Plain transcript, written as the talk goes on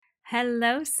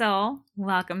Hello, soul.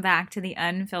 Welcome back to the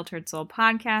Unfiltered Soul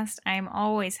podcast. I'm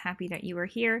always happy that you are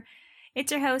here.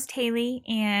 It's your host, Haley.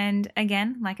 And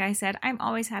again, like I said, I'm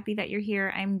always happy that you're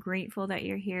here. I'm grateful that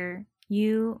you're here.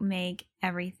 You make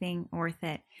everything worth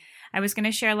it. I was going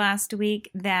to share last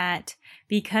week that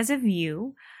because of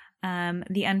you,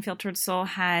 the Unfiltered Soul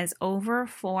has over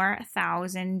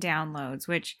 4,000 downloads,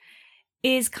 which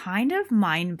is kind of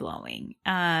mind-blowing.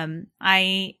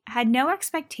 I had no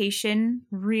expectation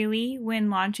really when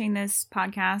launching this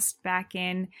podcast back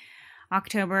in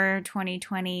October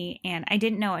 2020, and I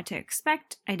didn't know what to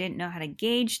expect. I didn't know how to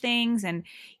gauge things, and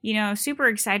super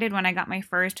excited when I got my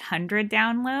first 100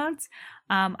 downloads.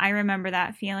 I remember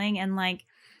that feeling, and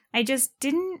I just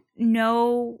didn't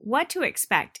know what to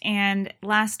expect. And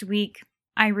last week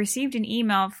I received an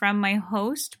email from my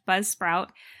host, Buzzsprout,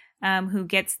 who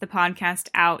gets the podcast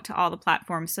out to all the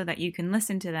platforms so that you can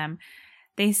listen to them.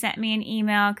 They sent me an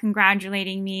email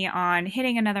congratulating me on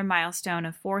hitting another milestone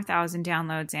of 4,000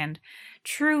 downloads. And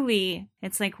truly,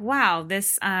 it's like, wow,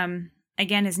 this,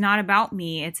 again, is not about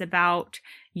me. It's about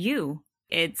you.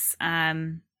 It's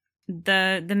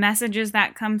the messages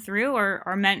that come through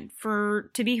are meant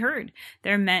to be heard.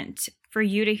 They're meant for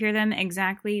you to hear them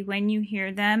exactly when you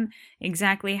hear them,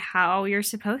 exactly how you're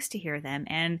supposed to hear them.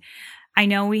 And I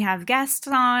know we have guests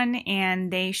on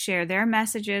and they share their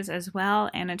messages as well.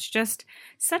 And it's just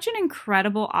such an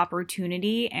incredible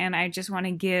opportunity. And I just want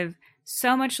to give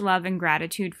so much love and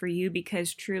gratitude for you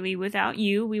because truly without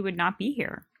you, we would not be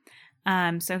here.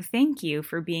 So thank you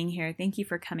for being here. Thank you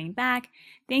for coming back.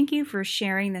 Thank you for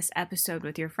sharing this episode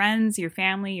with your friends, your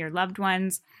family, your loved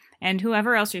ones, and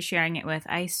whoever else you're sharing it with.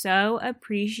 I so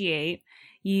appreciate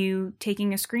you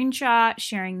taking a screenshot,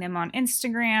 sharing them on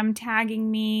Instagram,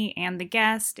 tagging me and the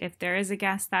guest, if there is a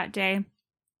guest that day,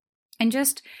 and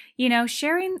just,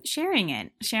 sharing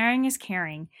it. Sharing is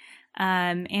caring.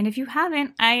 And if you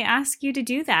haven't, I ask you to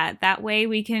do that. That way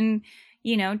we can,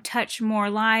 touch more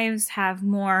lives, have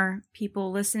more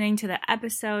people listening to the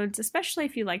episodes, especially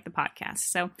if you like the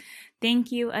podcast. So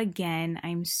thank you again.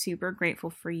 I'm super grateful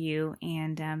for you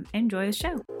and enjoy the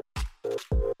show.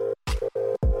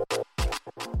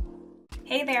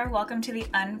 Hey there, welcome to the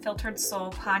Unfiltered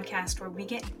Soul podcast where we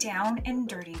get down and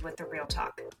dirty with the real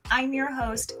talk. I'm your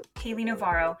host, Haley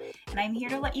Navarro, and I'm here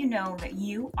to let you know that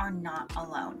you are not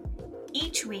alone.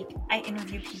 Each week, I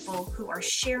interview people who are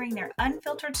sharing their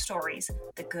unfiltered stories,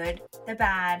 the good, the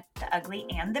bad, the ugly,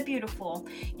 and the beautiful.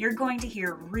 You're going to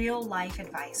hear real life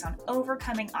advice on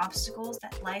overcoming obstacles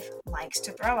that life likes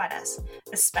to throw at us,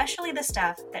 especially the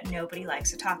stuff that nobody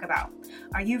likes to talk about.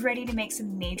 Are you ready to make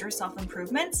some major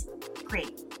self-improvements?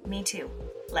 Great, me too.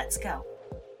 Let's go.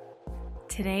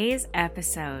 Today's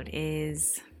episode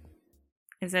is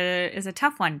a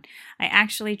tough one. I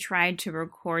actually tried to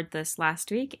record this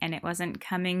last week and it wasn't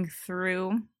coming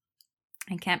through.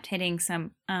 I kept hitting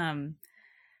some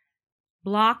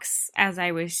blocks as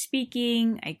I was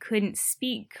speaking. I couldn't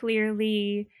speak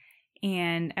clearly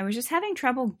and I was just having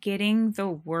trouble getting the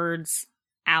words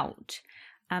out.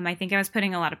 I think I was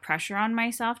putting a lot of pressure on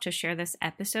myself to share this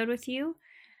episode with you,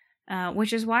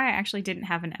 which is why I actually didn't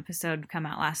have an episode come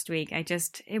out last week.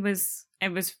 I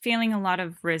was feeling a lot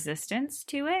of resistance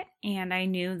to it, and I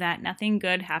knew that nothing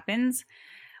good happens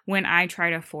when I try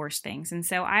to force things. And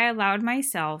so I allowed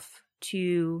myself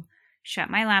to shut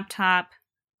my laptop,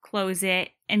 close it,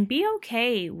 and be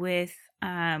okay with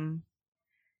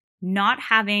not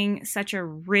having such a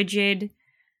rigid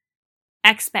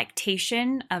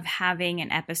expectation of having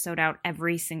an episode out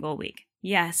every single week.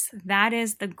 Yes, that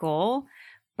is the goal,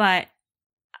 but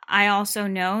I also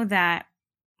know that,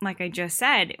 like I just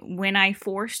said, when I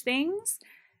force things,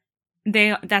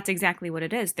 that's exactly what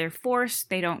it is. They're forced.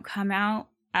 They don't come out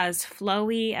as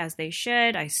flowy as they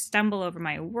should. I stumble over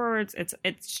my words.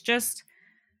 It's just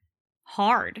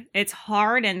hard. It's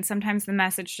hard, and sometimes the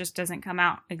message just doesn't come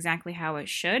out exactly how it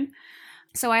should.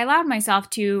 So I allowed myself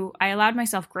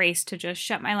grace to just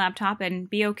shut my laptop and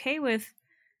be okay with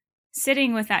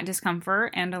sitting with that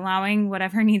discomfort and allowing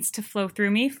whatever needs to flow through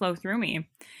me.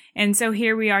 And so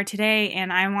here we are today,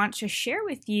 and I want to share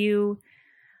with you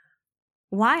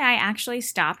why I actually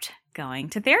stopped going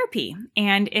to therapy.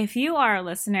 And if you are a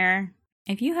listener,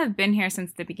 if you have been here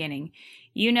since the beginning,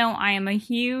 you know I am a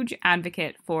huge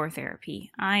advocate for therapy.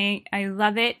 I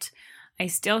love it. I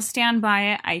still stand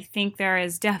by it. I think there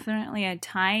is definitely a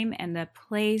time and a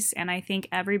place, and I think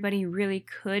everybody really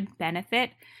could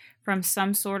benefit from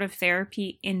some sort of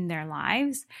therapy in their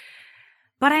lives.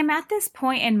 But I'm at this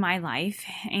point in my life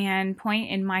and point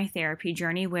in my therapy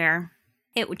journey where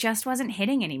it just wasn't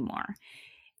hitting anymore.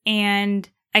 And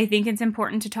I think it's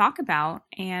important to talk about,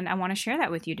 and I want to share that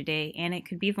with you today. And it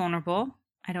could be vulnerable.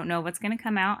 I don't know what's going to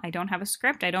come out. I don't have a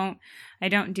script. I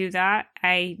don't do that.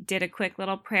 I did a quick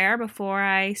little prayer before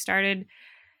I started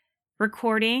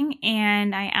recording,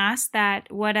 and I ask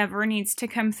that whatever needs to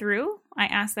come through, I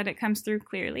ask that it comes through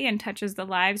clearly and touches the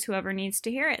lives whoever needs to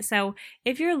hear it. So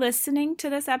if you're listening to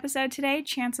this episode today,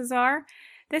 chances are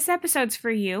this episode's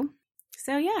for you.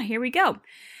 So yeah, here we go.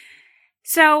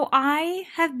 So I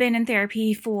have been in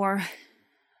therapy for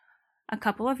a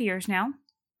couple of years now,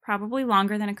 probably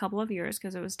longer than a couple of years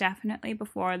because it was definitely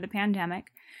before the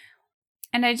pandemic.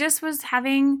 And I just was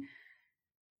having,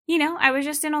 I was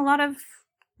just in a lot of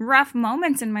rough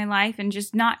moments in my life and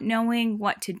just not knowing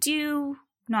what to do,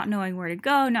 not knowing where to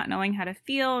go, not knowing how to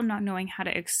feel, not knowing how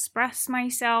to express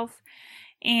myself.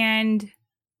 And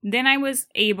then I was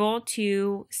able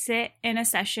to sit in a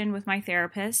session with my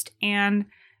therapist and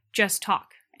just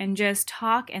talk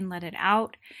and let it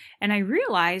out. And I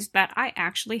realized that I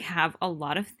actually have a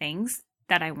lot of things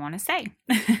that I want to say.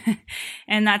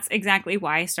 And that's exactly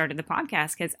why I started the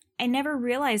podcast, because I never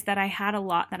realized that I had a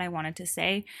lot that I wanted to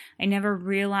say. I never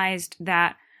realized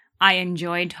that I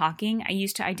enjoyed talking. I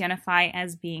used to identify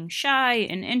as being shy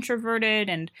and introverted.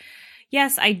 And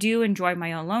yes, I do enjoy my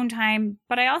alone time,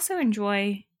 but I also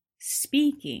enjoy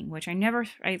speaking, which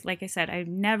like I said, I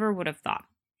never would have thought.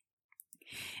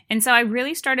 And so I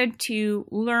really started to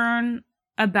learn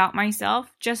about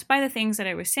myself just by the things that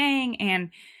I was saying, and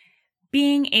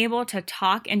being able to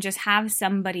talk and just have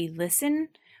somebody listen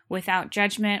without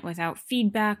judgment, without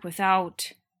feedback,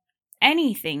 without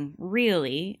anything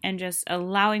really, and just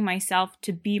allowing myself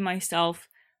to be myself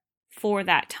for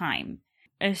that time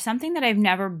is something that I've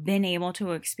never been able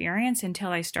to experience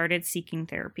until I started seeking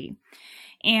therapy.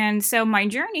 And so my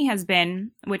journey has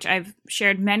been, which I've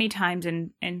shared many times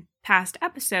in past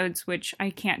episodes, which I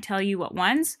can't tell you what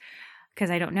ones,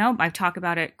 because I don't know. I talk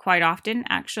about it quite often,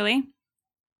 actually.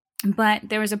 But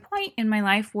there was a point in my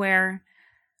life where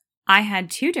I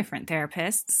had 2 different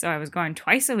therapists, so I was going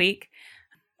twice a week.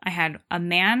 I had a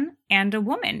man and a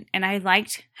woman, and I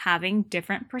liked having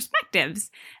different perspectives.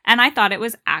 And I thought it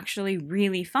was actually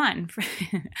really fun.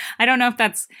 I don't know if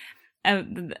that's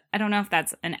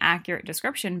an accurate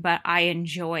description, but I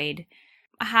enjoyed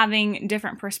having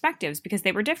different perspectives because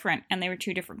they were different, and they were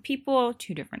 2 different people,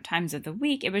 2 different times of the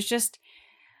week. It was just,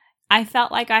 I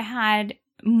felt like I had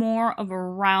more of a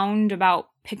roundabout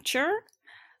picture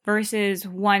versus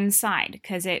one side,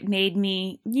 because it made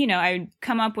me, I'd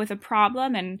come up with a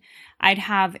problem and I'd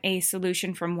have a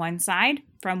solution from one side,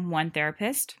 from one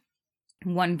therapist,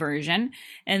 one version,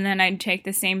 and then I'd take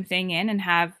the same thing in and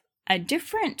have a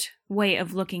different way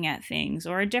of looking at things,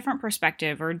 or a different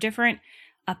perspective, or a different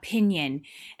opinion.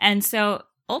 And so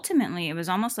ultimately it was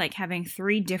almost like having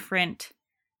 3 different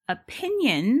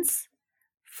opinions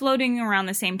floating around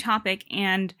the same topic,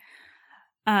 and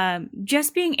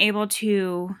just being able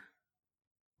to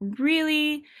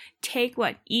really take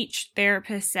what each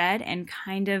therapist said and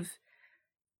kind of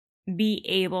be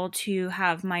able to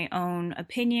have my own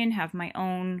opinion, have my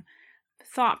own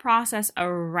thought process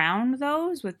around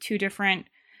those with 2 different,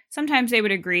 sometimes they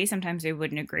would agree, sometimes they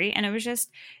wouldn't agree. And it was just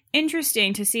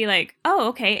interesting to see like, oh,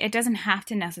 okay, it doesn't have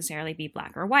to necessarily be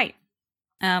black or white.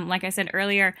 Like I said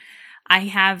earlier, I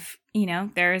have,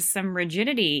 there's some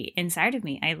rigidity inside of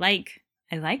me. I like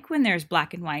when there's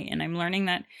black and white, and I'm learning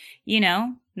that,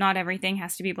 not everything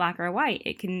has to be black or white.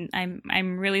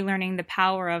 I'm really learning the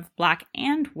power of black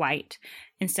and white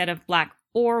instead of black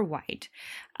or white.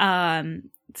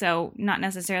 So not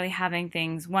necessarily having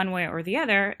things one way or the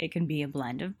other, it can be a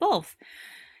blend of both.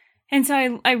 And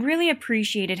so I really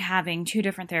appreciated having 2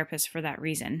 different therapists for that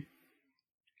reason.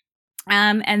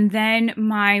 And then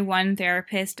my one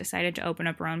therapist decided to open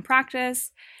up her own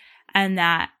practice, and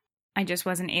that I just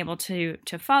wasn't able to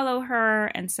follow her.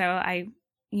 And so I,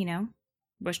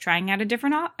 was trying out a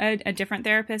different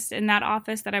therapist in that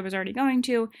office that I was already going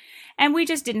to, and we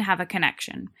just didn't have a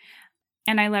connection.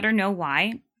 And I let her know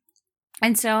why.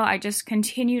 And so I just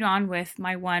continued on with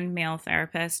my one male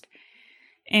therapist,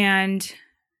 and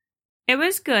it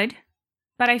was good,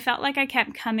 but I felt like I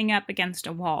kept coming up against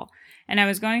a wall, and I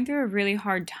was going through a really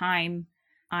hard time.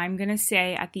 I'm going to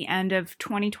say at the end of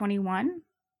 2021,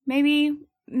 maybe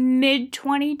mid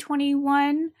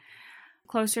 2021,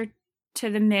 closer to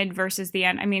the mid versus the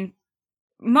end. I mean,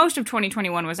 most of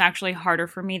 2021 was actually harder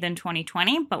for me than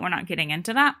 2020, but we're not getting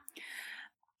into that,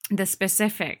 the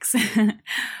specifics.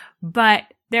 But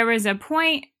there was a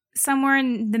point somewhere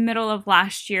in the middle of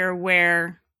last year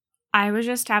where I was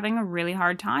just having a really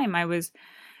hard time. I was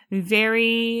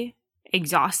very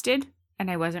exhausted, and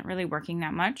I wasn't really working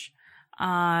that much.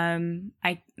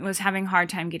 I was having a hard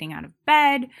time getting out of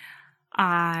bed.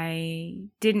 I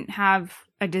didn't have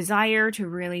a desire to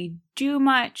really do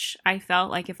much. I felt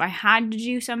like if I had to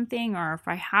do something, or if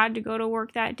I had to go to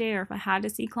work that day, or if I had to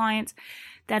see clients,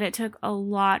 that it took a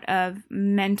lot of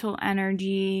mental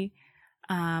energy.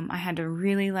 I had to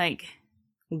really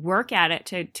work at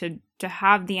it to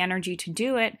have the energy to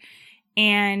do it.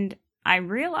 And I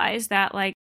realized that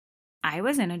I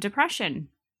was in a depression.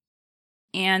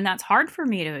 And that's hard for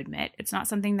me to admit. It's not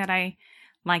something that I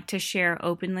like to share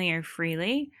openly or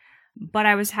freely. But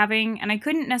I was having, and I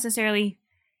couldn't necessarily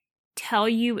tell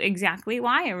you exactly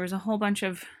why. There was a whole bunch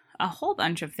of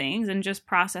things, and just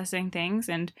processing things.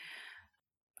 And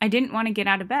I didn't want to get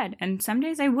out of bed. And some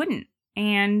days I wouldn't.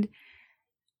 And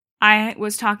I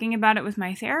was talking about it with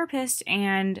my therapist,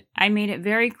 and I made it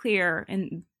very clear.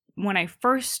 And when I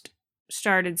first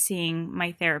started seeing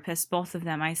my therapist, both of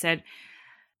them, I said,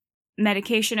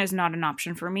 medication is not an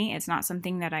option for me. It's not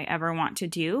something that I ever want to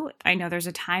do. I know there's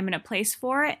a time and a place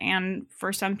for it, and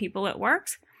for some people it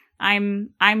works. I'm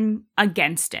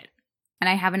against it. And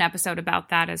I have an episode about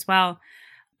that as well.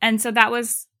 And so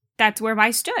that's where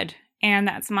I stood. And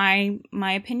that's my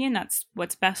opinion. That's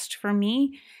what's best for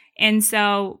me. And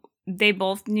so they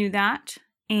both knew that.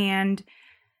 And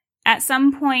at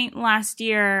some point last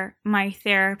year, my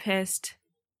therapist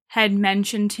had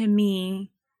mentioned to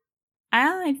me,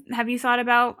 have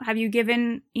you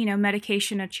given,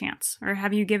 medication a chance, or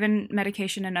have you given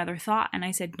medication another thought? And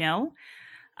I said, no.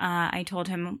 I told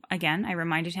him again, I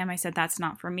reminded him, I said, that's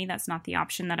not for me. That's not the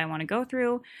option that I want to go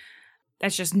through.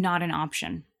 That's just not an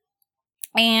option.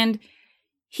 And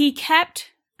he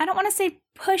kept, I don't want to say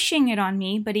pushing it on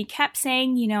me, but he kept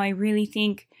saying, I really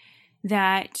think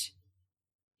that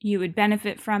you would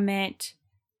benefit from it.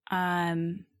 I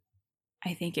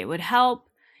think it would help.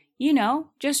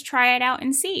 Just try it out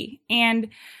and see. And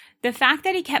the fact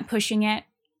that he kept pushing it,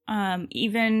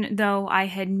 even though I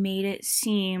had made it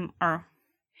seem, or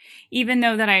even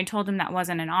though that I had told him that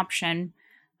wasn't an option,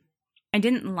 I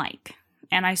didn't like.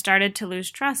 And I started to lose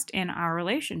trust in our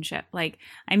relationship.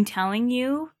 I'm telling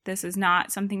you, this is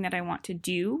not something that I want to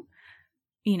do.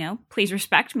 Please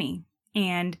respect me.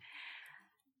 And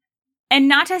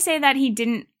not to say that he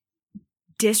didn't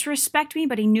disrespect me,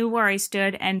 but he knew where I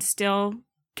stood and still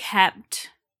kept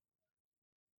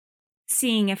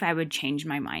seeing if I would change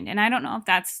my mind. And I don't know if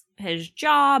that's his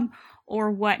job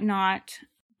or whatnot,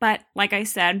 but like I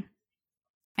said,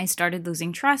 I started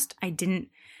losing trust. I didn't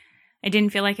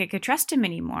feel like I could trust him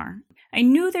anymore. I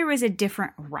knew there was a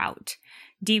different route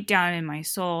deep down in my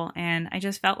soul, and I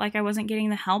just felt like I wasn't getting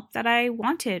the help that I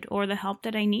wanted or the help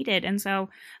that I needed. And so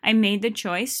I made the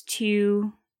choice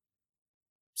to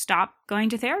stop going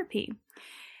to therapy.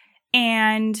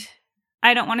 And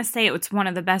I don't want to say it's one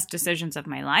of the best decisions of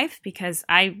my life, because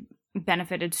I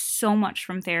benefited so much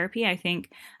from therapy. I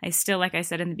still, like I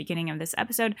said in the beginning of this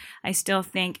episode, I still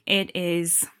think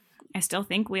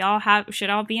we all should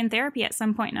all be in therapy at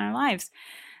some point in our lives.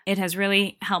 It has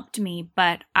really helped me,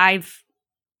 but I've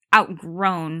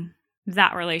outgrown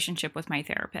that relationship with my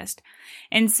therapist.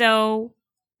 And so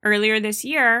earlier this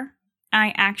year,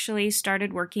 I actually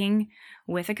started working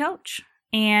with a coach,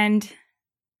 and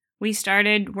we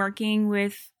started working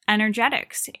with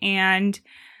energetics and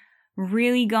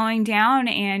really going down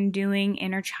and doing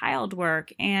inner child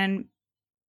work and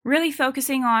really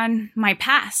focusing on my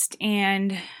past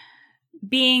and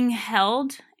being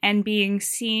held and being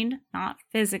seen, not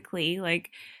physically,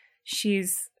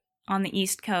 she's on the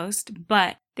East Coast,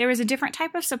 but there was a different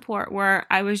type of support where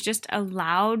I was just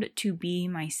allowed to be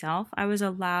myself. I was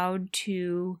allowed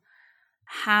to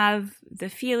have the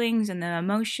feelings and the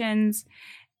emotions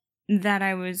that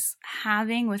I was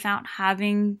having without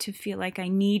having to feel like I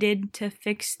needed to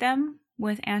fix them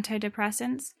with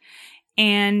antidepressants.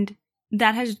 And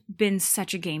that has been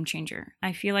such a game changer.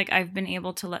 I feel like I've been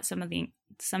able to let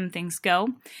some things go,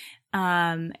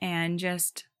 and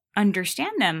just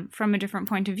understand them from a different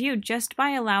point of view, just by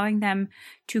allowing them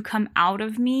to come out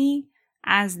of me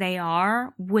as they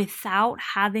are without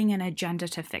having an agenda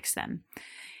to fix them.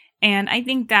 And I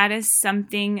think that is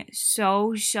something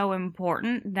so, so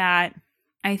important that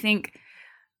I think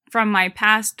from my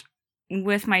past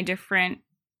with my different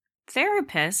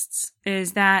therapists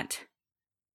is that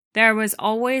there was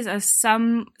always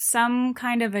some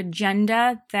kind of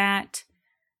agenda that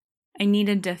I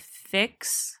needed to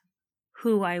fix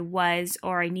who I was,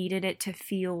 or I needed it to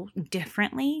feel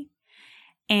differently.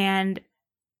 And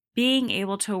being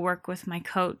able to work with my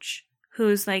coach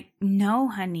who's like, no,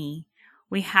 honey,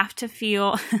 we have to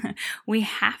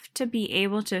be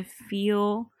able to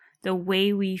feel the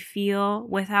way we feel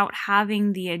without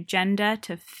having the agenda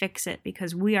to fix it,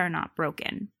 because we are not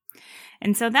broken.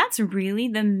 And so that's really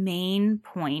the main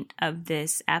point of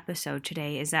this episode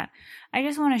today, is that I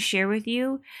just want to share with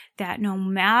you that no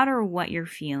matter what you're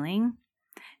feeling,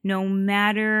 no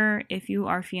matter if you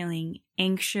are feeling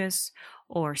anxious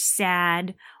or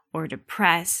sad or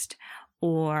depressed,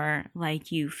 or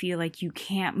like you feel like you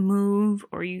can't move,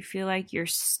 or you feel like you're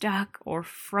stuck or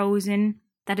frozen,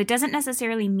 that it doesn't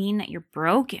necessarily mean that you're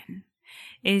broken.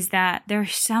 Is that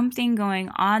there's something going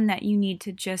on that you need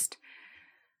to just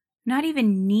not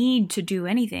even need to do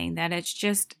anything, that it's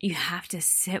just, you have to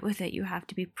sit with it. You have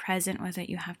to be present with it.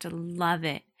 You have to love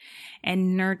it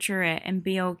and nurture it and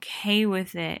be okay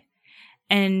with it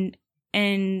and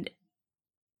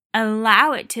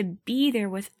allow it to be there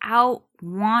without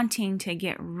wanting to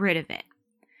get rid of it.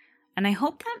 And I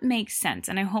hope that makes sense.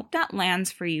 And I hope that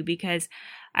lands for you, because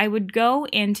I would go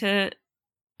into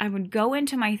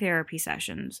my therapy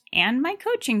sessions and my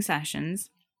coaching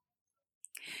sessions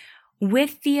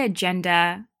with the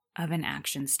agenda of an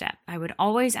action step. I would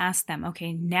always ask them,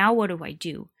 okay, now what do I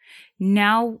do?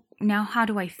 Now how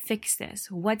do I fix this?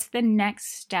 What's the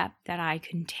next step that I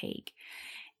can take?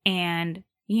 And,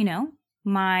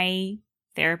 my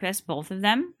therapist, both of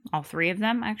them, all three of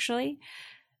them actually,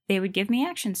 they would give me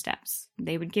action steps.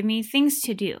 They would give me things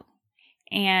to do.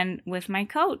 And with my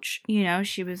coach,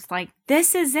 she was like,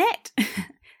 this is it.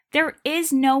 There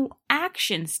is no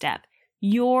action step.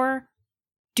 You're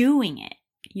doing it.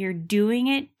 You're doing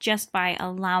it just by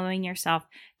allowing yourself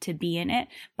to be in it,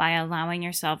 by allowing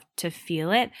yourself to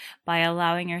feel it, by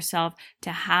allowing yourself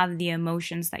to have the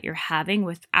emotions that you're having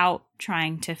without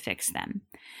trying to fix them.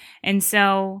 And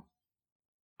so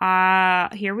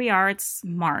here we are. It's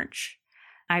March.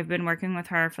 I've been working with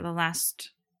her for the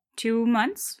last 2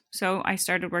 months. So I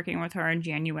started working with her in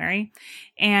January,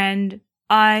 and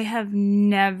I have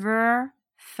never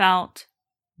felt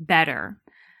better.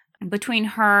 Between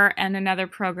her and another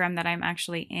program that I'm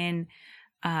actually in,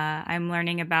 I'm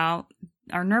learning about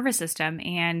our nervous system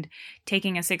and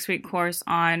taking a 6-week course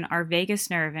on our vagus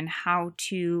nerve and how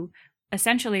to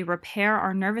essentially repair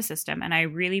our nervous system. And I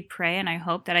really pray and I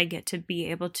hope that I get to be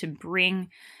able to bring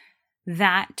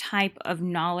that type of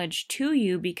knowledge to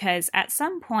you, because at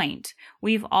some point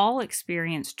we've all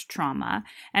experienced trauma.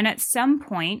 And at some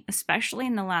point, especially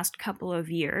in the last couple of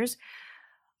years,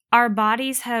 our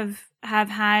bodies have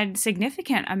had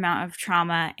significant amount of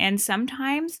trauma, and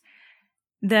sometimes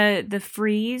the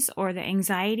freeze or the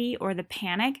anxiety or the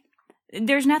panic,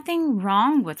 there's nothing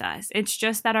wrong with us. It's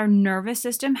just that our nervous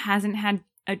system hasn't had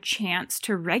a chance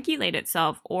to regulate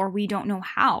itself, or we don't know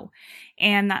how.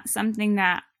 And that's something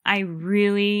that I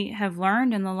really have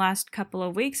learned in the last couple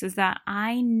of weeks, is that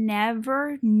I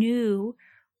never knew,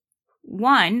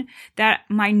 one, that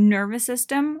my nervous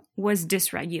system was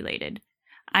dysregulated.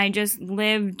 I just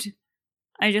lived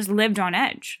on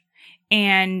edge.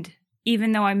 And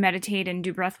even though I meditate and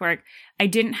do breath work, I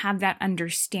didn't have that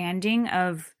understanding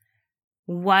of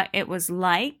what it was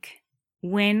like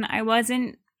when I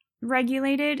wasn't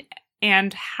regulated,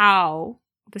 and how,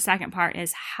 the second part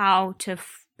is how to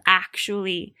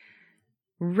actually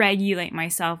regulate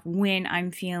myself when I'm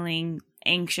feeling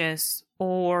anxious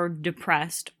or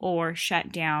depressed or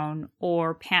shut down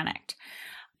or panicked.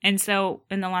 And so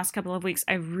in the last couple of weeks,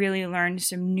 I've really learned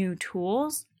some new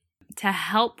tools to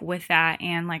help with that.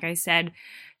 And like I said,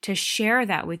 to share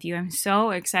that with you. I'm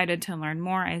so excited to learn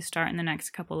more. I start in the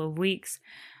next couple of weeks.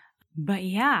 But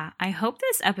yeah, I hope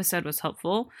this episode was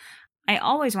helpful. I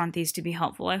always want these to be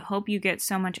helpful. I hope you get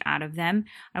so much out of them.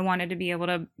 I wanted to be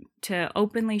able to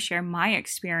openly share my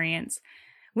experience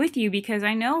with you, because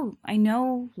I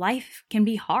know life can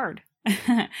be hard.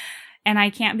 And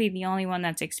I can't be the only one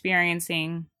that's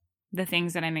experiencing the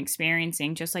things that I'm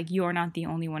experiencing, just like you're not the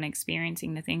only one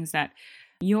experiencing the things that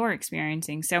you're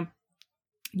experiencing. So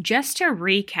just to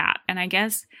recap, and I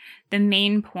guess the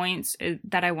main points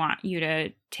that I want you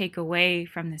to take away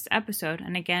from this episode,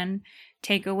 and again,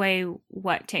 take away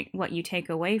what you take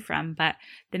away from, but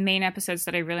the main episodes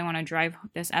that I really want to drive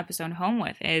this episode home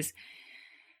with is,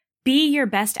 be your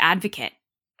best advocate.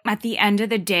 At the end of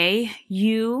the day,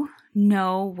 you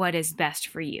know what is best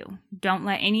for you. Don't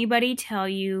let anybody tell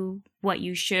you what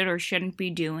you should or shouldn't be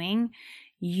doing.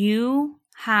 You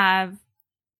have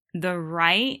the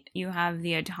right, you have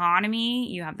the autonomy,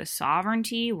 you have the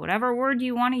sovereignty, whatever word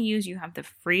you want to use, you have the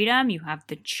freedom, you have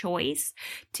the choice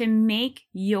to make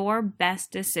your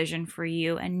best decision for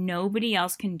you, and nobody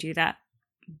else can do that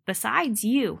besides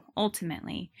you,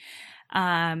 ultimately.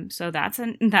 So that's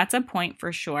a point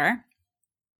for sure.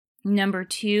 Number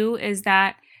 2 is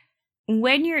that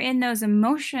when you're in those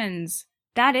emotions,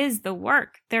 that is the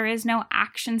work. There is no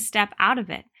action step out of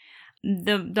it.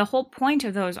 The whole point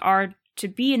of those are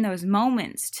be in those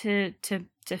moments, to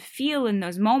feel in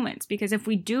those moments. Because if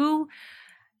we do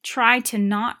try to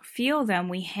not feel them,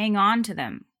 we hang on to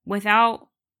them without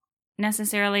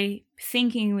necessarily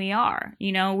thinking we are.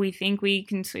 We think we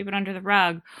can sweep it under the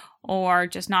rug or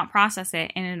just not process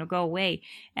it and it'll go away.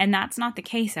 And that's not the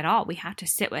case at all. We have to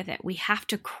sit with it. We have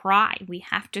to cry. We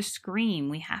have to scream.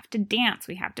 We have to dance.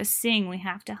 We have to sing. We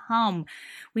have to hum.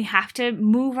 We have to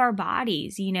move our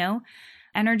bodies,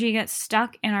 Energy gets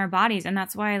stuck in our bodies. And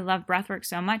that's why I love breathwork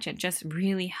so much. It just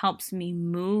really helps me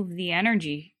move the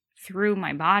energy through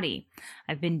my body.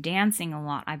 I've been dancing a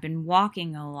lot. I've been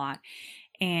walking a lot.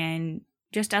 And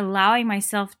just allowing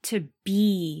myself to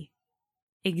be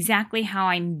exactly how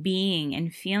I'm being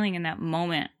and feeling in that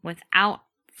moment without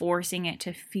forcing it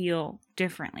to feel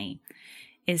differently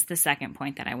is the second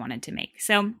point that I wanted to make.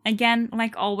 So again,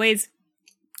 like always,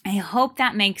 I hope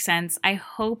that makes sense. I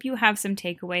hope you have some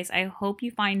takeaways. I hope you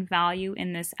find value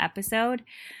in this episode.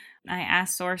 I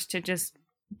asked Source to just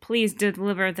please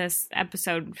deliver this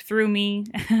episode through me,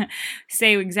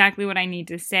 say exactly what I need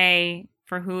to say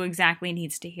for who exactly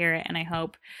needs to hear it. And I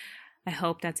hope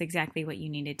that's exactly what you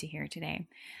needed to hear today.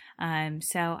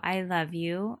 So I love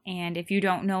you. And if you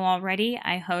don't know already,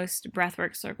 I host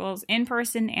breathwork circles in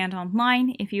person and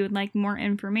online. If you would like more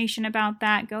information about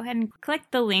that, go ahead and click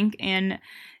the link in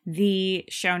the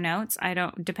show notes.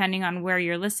 Depending on where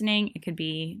you're listening, it could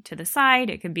be to the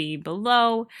side, it could be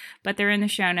below, but they're in the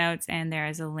show notes and there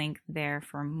is a link there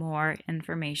for more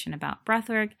information about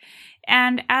breathwork.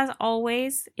 And as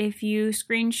always, if you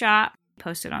screenshot,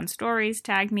 post it on stories,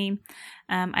 tag me.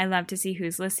 I love to see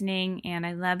who's listening and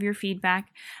I love your feedback.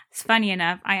 It's funny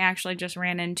enough, I actually just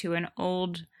ran into an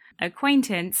old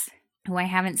acquaintance who I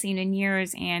haven't seen in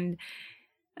years, and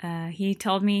he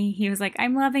told me, he was like,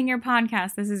 I'm loving your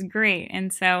podcast. This is great.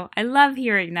 And so I love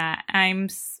hearing that. I'm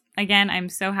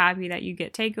so happy that you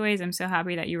get takeaways. I'm so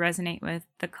happy that you resonate with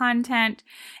the content.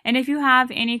 And if you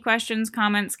have any questions,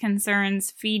 comments,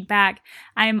 concerns, feedback,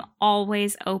 I'm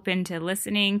always open to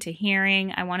listening, to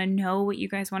hearing. I want to know what you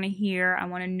guys want to hear. I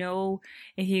want to know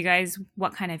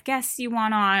what kind of guests you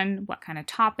want on, what kind of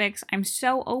topics. I'm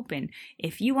so open.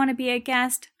 If you want to be a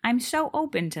guest, I'm so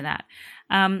open to that.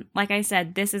 Like I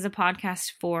said, this is a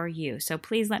podcast for you. So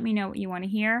please let me know what you want to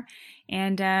hear.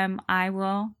 And I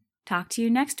will talk to you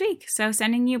next week. So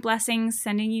sending you blessings,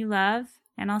 sending you love,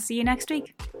 and I'll see you next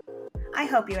week. I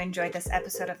hope you enjoyed this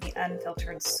episode of The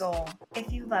Unfiltered Soul.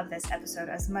 If you love this episode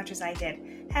as much as I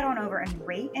did, head on over and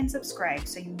rate and subscribe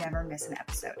so you never miss an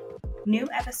episode. New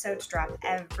episodes drop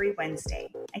every Wednesday.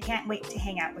 I can't wait to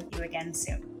hang out with you again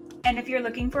soon. And if you're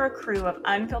looking for a crew of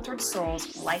unfiltered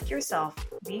souls like yourself,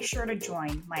 be sure to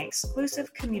join my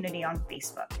exclusive community on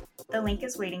Facebook. The link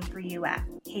is waiting for you at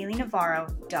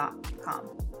HaleyNavarro.com.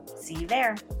 See you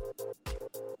there.